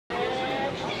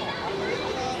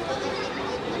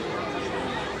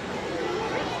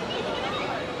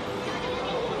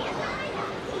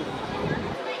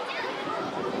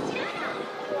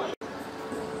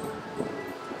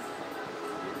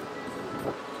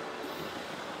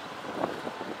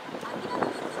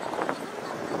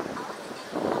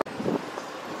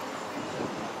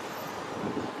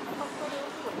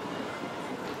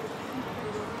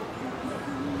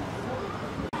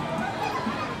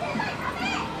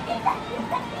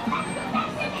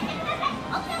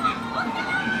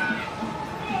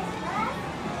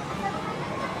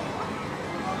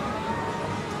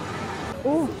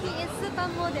Oh. He is super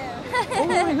model. Oh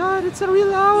my god, it's a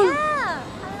real owl. Yeah.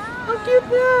 How cute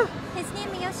niya. His name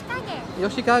is Yoshikage.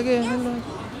 Yoshikage. Hello.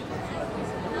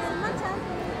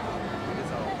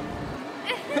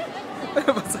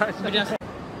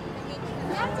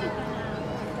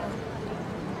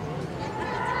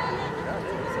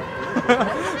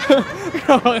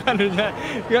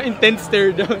 Intense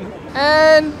stare down.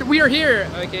 And we are here.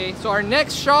 Okay, so our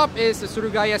next shop is the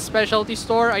Surugaya Specialty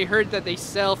Store. I heard that they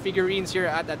sell figurines here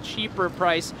at a cheaper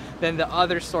price than the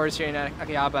other stores here in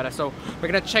Akihabara. So we're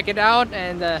gonna check it out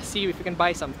and see if we can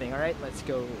buy something. All right, let's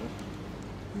go.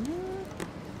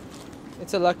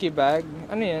 It's a lucky bag.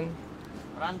 Ano yan?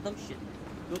 Random shit.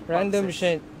 Random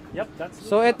shit. Yep, that's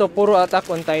So ito, puro Attack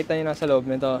on Titan yung nasa loob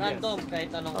nito. Random,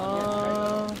 kahit anong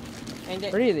Hindi.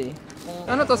 Really?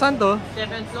 Ano to? Saan to?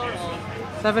 7th floor o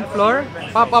 7th floor?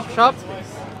 Pop-up shop?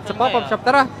 Sa pop-up shop.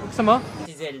 Tara, gusto mo?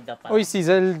 si Zelda pa. Uy, si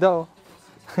Zelda. Oh.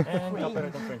 and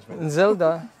copyright infringement.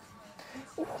 Zelda.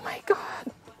 Oh my god.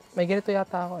 May ganito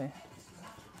yata ako eh.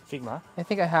 Figma? I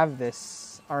think I have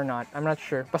this or not. I'm not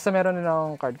sure. Basta meron din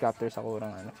akong card captor sa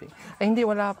kurang ano. Ay, hindi.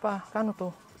 Wala pa. Kano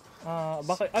to?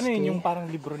 Bakit? Ano yun? Yung parang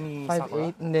libro ni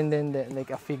Sakura? 5.8. Hindi.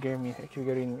 Like a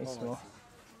figurine mismo.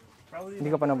 Hindi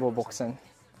ka pa nabubuksan.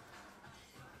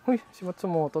 Uy, si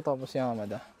Matsumoto tapos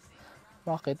Yamada.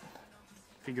 Bakit?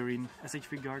 Figurine. SH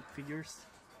figures?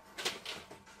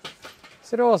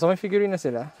 Seryoso, may figurine na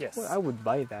sila? Yes. Well, I would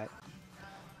buy that.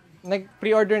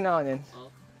 Nag-pre-order na ako nun.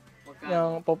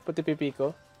 Yung puti pipi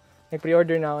ko.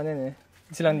 Nag-pre-order na ako nun eh.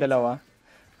 Silang dalawa.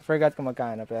 I forgot kung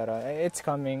magkano pero it's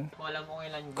coming. Wala mo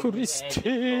ilan gig.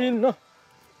 Christina!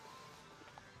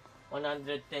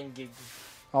 110 gig.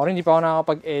 Ako rin, hindi pa ako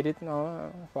nakakapag-edit. No?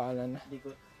 Paalan na.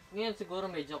 Ngayon siguro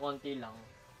medyo konti lang.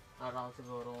 Parang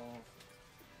siguro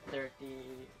 30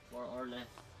 more or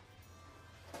less.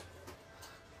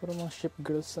 Puro mga ship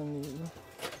girls nandito.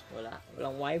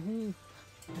 Walang wife.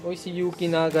 Uy, si Yuki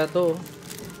Naga to.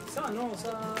 Sa ano?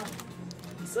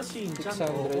 Sa Shin-chan.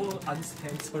 600. Oo,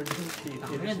 uncensored yung titi.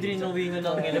 Ang drinowingan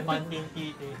ng elephantine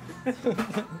titi.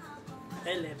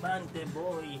 Elefante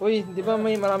boy. Uy, di ba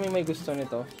maraming may gusto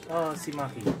nito? Si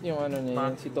Maki. Yung ano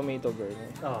niya, si Tomato Girl.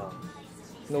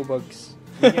 No bugs.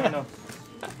 Yung ano?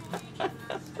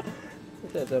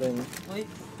 Ito rin. Uy,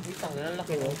 ang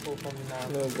laki ng pupa mo na.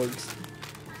 No bugs.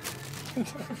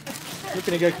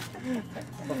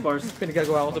 Of course.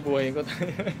 Pinagagawa ko sa buhay ko.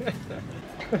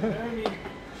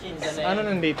 Ano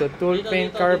nandito? Tool,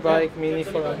 paint, car, bike, mini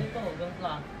for...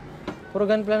 Puro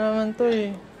gunpla naman to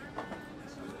eh.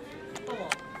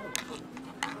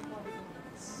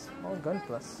 Oh,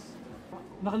 gunplas.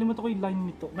 Nakalimutan ko yung line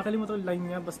nito. Nakalimutan ko yung line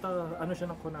niya. Basta ano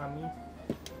siya ng Konami.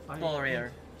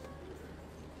 Warrior.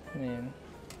 Ano yan?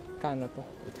 Kano to?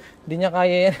 Hindi niya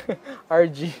kaya yan.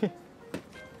 RG.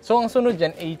 So, ang sunod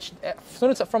dyan,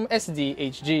 sunod from SD,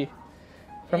 HG.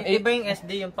 From Iba yung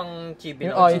SD, yung pang chibi.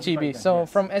 Yung chibi. So,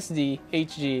 from SD,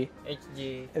 HG,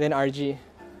 and then RG.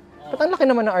 Ba't ang laki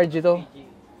naman ng RG to?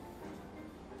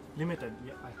 Limited.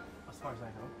 Yeah, as far as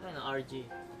I know. Ano, RG.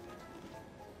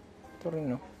 Ito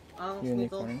rin, no?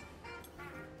 Unicorn.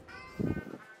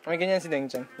 May ganyan si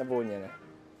Deng-chan. Nabuo niya na.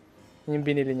 Yung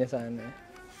binili niya sa ano eh.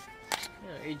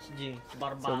 HG.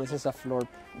 Barbato. So, this is a floor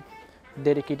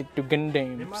dedicated to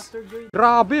Gundams. Remastered grade.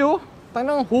 Grabe oh!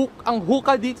 Tanang ang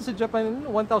hookah dito sa Japan,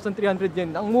 1,300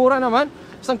 yen. Ang mura naman.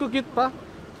 Isang cute pa.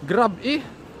 Grab eh.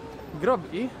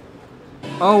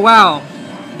 Oh wow.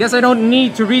 Guess I don't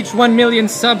need to reach 1 million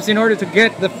subs in order to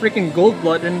get the freaking gold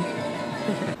button.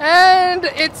 And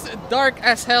it's dark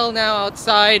as hell now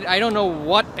outside. I don't know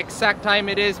what exact time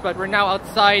it is, but we're now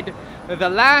outside the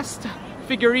last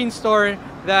figurine store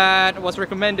that was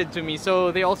recommended to me.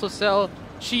 So they also sell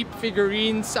cheap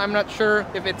figurines. I'm not sure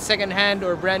if it's secondhand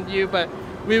or brand new, but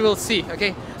we will see.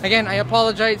 Okay, again, I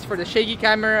apologize for the shaky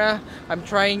camera. I'm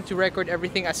trying to record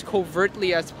everything as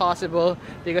covertly as possible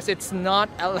because it's not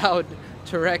allowed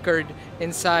to record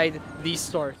inside these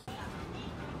stores.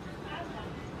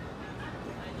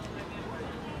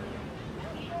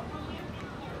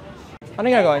 Ano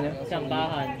yung ginagawa niya?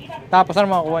 Sambahan. Tapos ano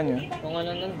makakuha niyo? Kung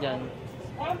ano nandyan.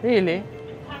 Really?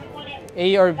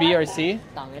 A or B or C?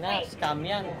 Tangina, scam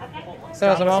yan.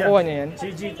 So, sa makakuha niya yan?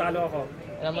 GG, talo ako.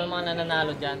 Alam mo yung mga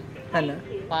nananalo dyan? Ano?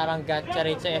 Parang gacha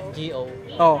rate sa FGO.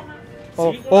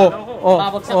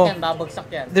 Babagsak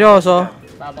yan. Seryoso?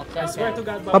 Babagsak I swear yan. to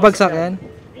God, Babagsak yan?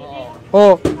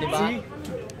 Oo. Diba?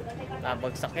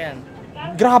 Babagsak yan.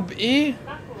 Grabe eh!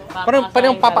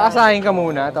 Parang papaasahin ka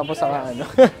muna, tapos saka ano.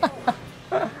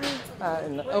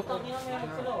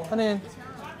 Ano yun?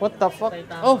 What the fuck?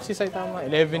 Saitama. Oh, si Saitama.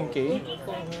 11K.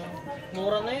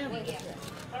 Mura na yun.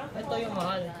 Ito yung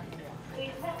mahal.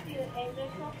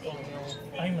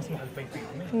 Ay, mas mahal pa yung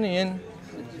Figma. Ano yan?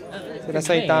 Sila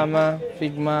Saitama,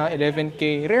 Figma,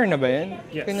 11K. Rare na ba yan?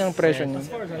 Yes. Kanyang presyo niya.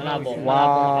 Malabo.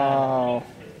 Wow.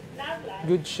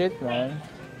 Good shit, man.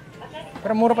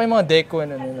 Pero mura pa yung mga deco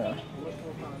na nila.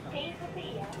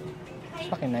 It's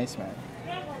fucking nice, man.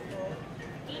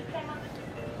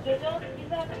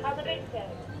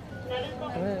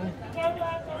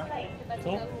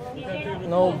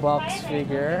 No box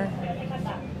figure.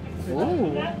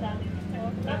 Ooh.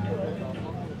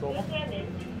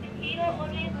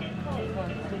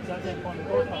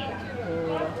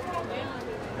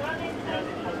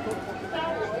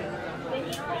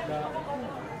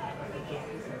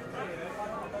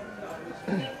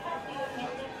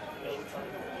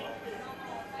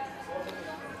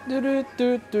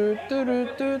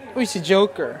 Uy, si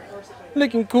Joker.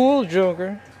 Looking cool,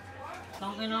 Joker.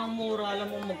 Ang kinamura,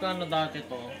 alam mo magkano dati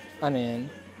to? Ano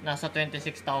yan? Nasa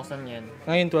 26,000 yen.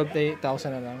 Ngayon,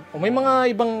 12,000 na lang. O, may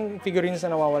mga ibang figurines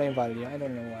na nawawala yung value. I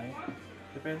don't know why.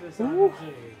 Depende sa ano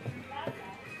siya eh.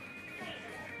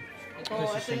 Ito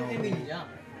yung Emilia.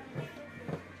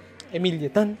 Emilia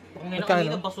Tan. Kung may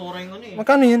nakalita, basura yung ano eh.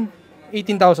 Magkano yan?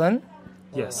 18,000?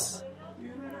 Yes.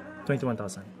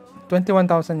 21,000.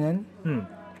 21,000 yan?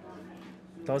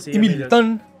 Tapos si Emilia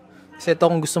Tan. Kasi ito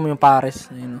kung gusto mo yung Paris.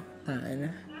 Ayun o.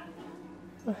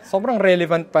 Sobrang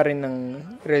relevant pa rin ng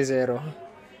Rezero.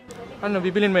 Ano,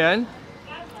 bibilin mo yan?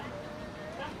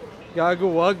 Gago,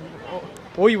 wag.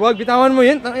 Uy, wag, bitawan mo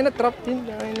yan. Tangina, trap din.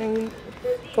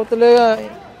 Ikaw talaga.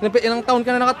 Ilang taon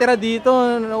ka na nakatira dito.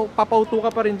 Papauto ka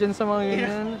pa rin dyan sa mga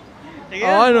ganyan.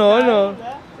 Oh, ano?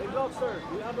 Hey, Glock, sir.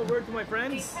 Do you have a word to my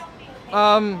friends?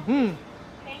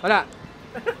 Wala.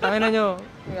 Tangina nyo.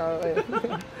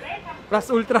 Plus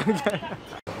ultra.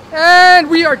 And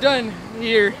we are done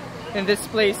here in this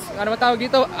place. Ano matawag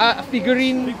dito? Figure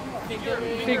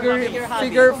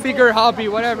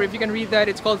hobby, whatever. If you can read that,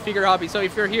 it's called Figure Hobby. So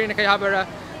if you're here in Akihabara,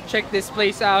 check this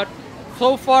place out.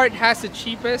 So far, it has the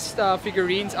cheapest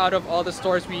figurines out of all the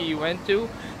stores we went to.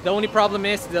 The only problem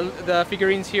is the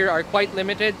figurines here are quite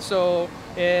limited. So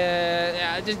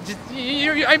I'm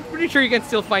pretty sure you can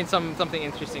still find something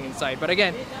interesting inside. But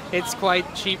again, it's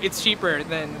quite cheap. It's cheaper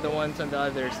than the ones on the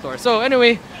other store. So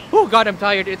anyway, oh god, I'm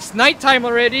tired. It's nighttime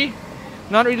already.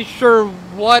 Not really sure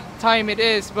what time it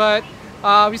is, but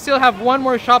we still have one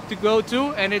more shop to go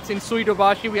to, and it's in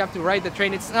Suidobashi. We have to ride the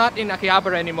train. It's not in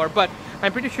Akihabara anymore, but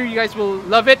I'm pretty sure you guys will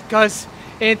love it because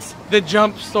it's the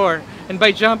Jump store. And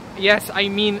by Jump, yes, I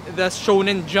mean the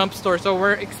Shonen Jump store. So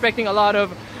we're expecting a lot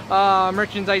of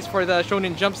merchandise for the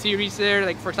Shonen Jump series there,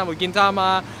 like for example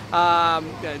Gintama,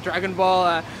 Dragon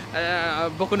Ball,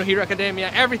 Boku no Hero Academia,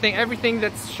 everything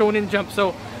that's Shonen Jump.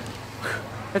 So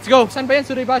let's go. San ba yan?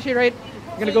 Suidobashi, right?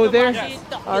 We're gonna go there? Yes.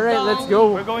 Alright, let's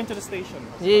go. We're going to the station.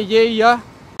 Yeah.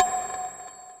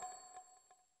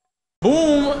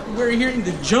 Boom! We're here in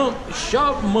the Jump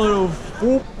shop,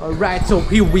 motherfucker. Alright, so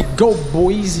here we go,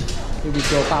 boys. Here we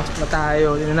go. Pasok na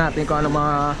tayo. Tignan natin kung ano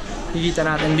mga higita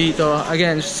natin dito.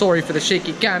 Again, sorry for the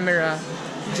shaky camera.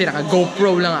 Kasi naka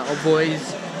GoPro lang ako,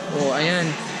 boys. Oh, ayan.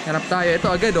 Hanap tayo. Ito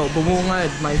agad, oh. Bumungad.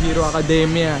 My Hero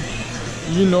Academia.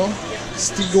 You know?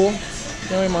 Stigo.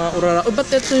 Yung mga urara. Oh, ba't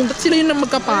sila yung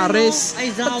magkapares?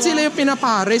 Ba't sila yung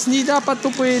pinapares? Hindi dapat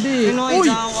to pwede. Uy!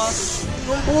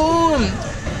 Boom!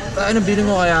 Ano bilhin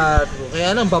mo kaya?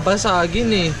 Kaya lang, babasagin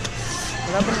eh.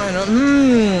 Wala pa ano.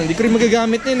 Hindi ko rin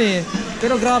magagamit yun eh.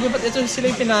 Pero grabe, ba't ito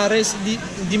sila yung pinares?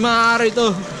 Di maaari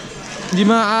to. Di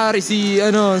maaari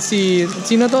sino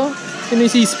to? Sino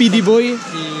si Speedy Boy?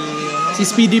 Si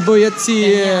Speedy Boy at si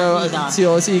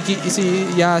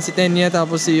Tenya,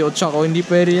 tapos si Ochako. Hindi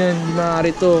pwede yan. Hindi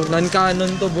maaari to.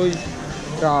 Non-canon to, boy.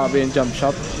 Grabe yung Jump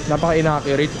shop.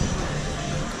 Napaka-inaccurate.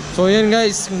 So yan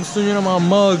guys, kung gusto nyo ng mga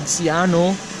mugs, yan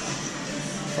o.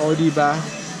 O diba?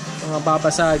 Mga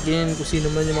babasagin, kung sino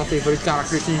man yung mga favorite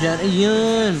characters nyo dyan.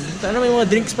 Ayan! Sana may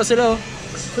mga drinks pa sila.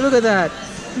 So look at that!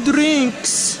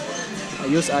 Drinks!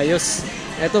 Ayos.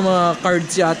 Eto mga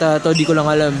cards yata. Ito di ko lang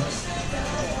alam.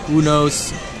 Who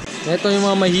knows? Eto yung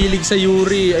mga mahilig sa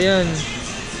Yuri. Ayan.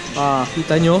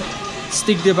 Kita nyo?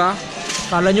 Stick diba?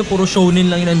 Kala nyo puro shonen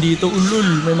lang yun nandito.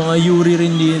 Ulul! May mga Yuri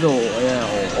rin dito. Ayan.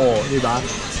 Diba?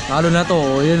 Lalo na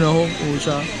to. Ayan o.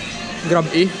 Siya. Grab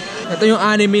eh. Ito yung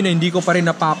anime na hindi ko pa rin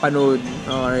napapanood.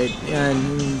 Alright, yan.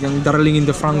 Yung Darling in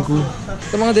the Frangu.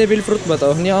 Ito mga Devil Fruit ba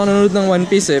to? Hindi ako nanonood ng One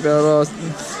Piece eh. Pero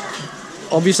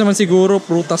obvious naman siguro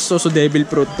prutas to, so Devil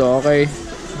Fruit to. Okay?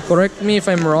 Correct me if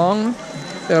I'm wrong.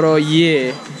 Pero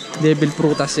yeah. Devil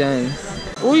Frutas yan.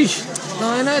 Uy!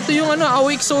 Ito yung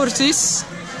Awake Sources.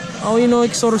 Oh, you know,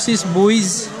 Exorcist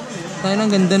Boys. Tayo ang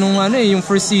ganda nung ano eh, yung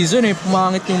first season eh.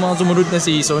 Pumangit yung mga sumunod na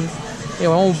season.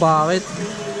 Ewan ko bakit.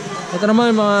 Ito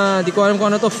naman mga, di ko alam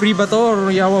kung ano to. Free ba to or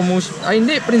Yawa Mushi? Ay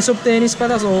hindi, Prince of Tennis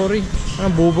pala, sorry. Ah,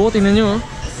 bobo, tingnan nyo.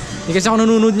 Hindi kasi ako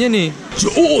nanonood niyan eh.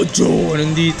 Jojo!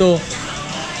 Nandito.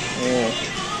 Oh.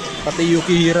 Pati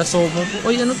Yukihira Somo.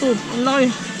 Uy, ano to? Ang laki.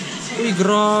 Uy,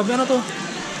 grabe. Ano to?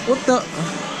 What the?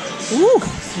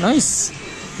 Nice.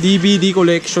 DVD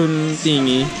collection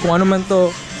thingy. Kung ano man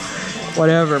to.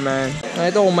 Whatever, man.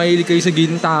 Ito, kung mahilig kayo sa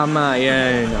Gintama.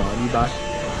 Ayan. O, diba?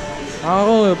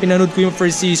 Ako, pinanood ko yung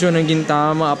first season ng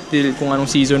Gintama up till kung anong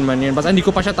season man yun. Basta hindi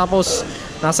ko pa siya tapos.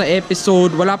 Nasa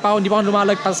episode. Wala pa ako. Hindi pa ako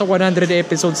lumalagpas sa 100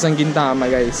 episodes ng Gintama,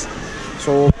 guys.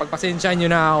 So, pagpasensyahan nyo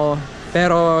na ako.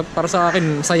 Pero para sa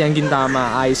akin, masayang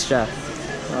Gintama, ayos siya.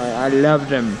 I love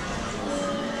them.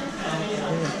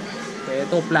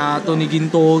 Ito, plato ni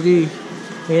Gintoki.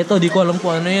 Ito, di ko alam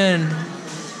kung ano yan.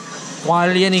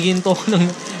 Kwalya ni Gintoki ng...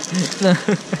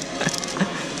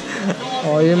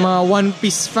 Oh, yung mga One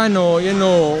Piece fan, oh. Yan,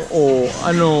 oh. Oh,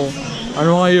 ano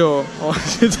kayo? Oh,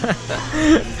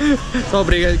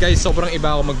 Sobre, guys, sobrang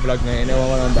iba ako mag-vlog ngayon. Ewan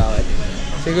ko lang bakit.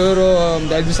 Siguro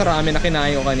dahil dun sa ramen na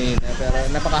kinain ko kanina. Pero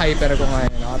napaka-hyper ko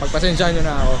ngayon. Pagpasensyahan nyo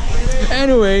na ako.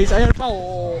 Anyways, ayan pa.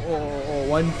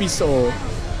 One Piece.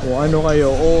 Ano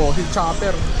kayo? Si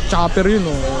Chopper. Chopper yun.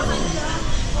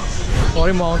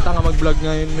 Sorry mo akong tanga mag-vlog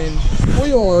ngayon, men.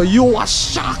 You are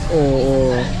shocked.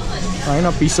 Ayun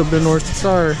na, Piece of the North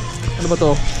Star. Ano ba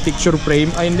to? Picture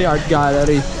frame? Ay hindi, art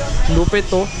gallery. Lupit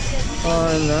to.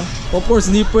 Of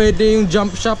course, hindi pwede yung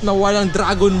jump shop na walang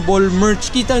Dragon Ball merch.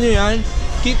 Kita nyo yan?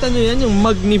 Kita nyo yan? Yung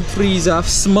Magni Frieza,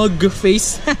 smug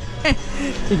face.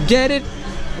 You get it?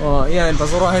 Yan,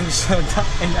 basurahan siya.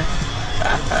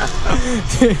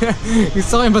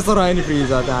 Gusto ko yung basurahan ni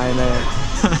Frieza. Tayo na yan.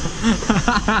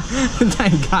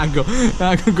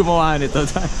 Gago gumawa nito.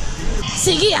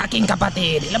 Sige aking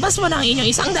kapatid, ilabas mo na ang inyong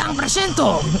 100%.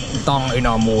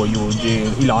 Tangina mo,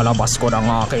 Eugene. Ilalabas ko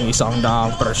ng aking 100%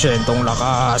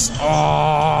 lakas.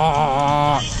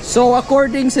 So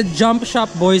according sa Jump Shop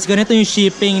Boys, ganito yung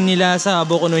shipping nila sa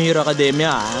Boku no Hero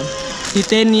Academia. Si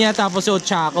Tenya tapos si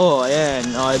Ochako. Ayan,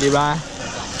 di ba?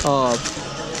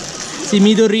 Si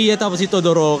Midoriya tapos si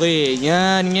Todoroki.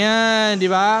 Yan, di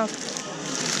ba?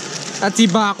 At si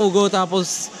Bakugo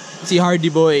tapos si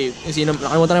Hardy Boy. Yung sino,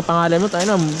 nakalimutan ng pangalan mo, tayo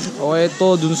na.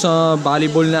 Ito, dun sa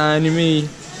volleyball na anime.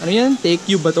 Ano yan? Take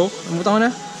You ba to? Nakalimutan ko na.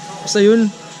 Basta yun.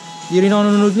 Hindi rin ako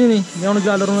nanonood yun eh. Hindi ako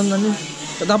naglalaro ng ano.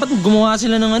 Dapat gumawa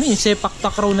sila ng ano eh, sepak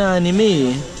takraw na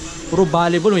anime eh. Puro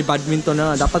volleyball, may badminton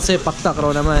na nga. Dapat sepak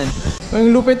takraw naman.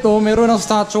 Ang lupit to, meron ng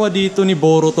statue dito ni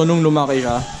Boruto nung lumaki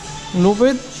siya. Ang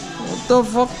lupit? What the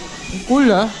fuck? Cool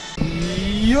ah.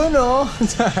 Yun oh.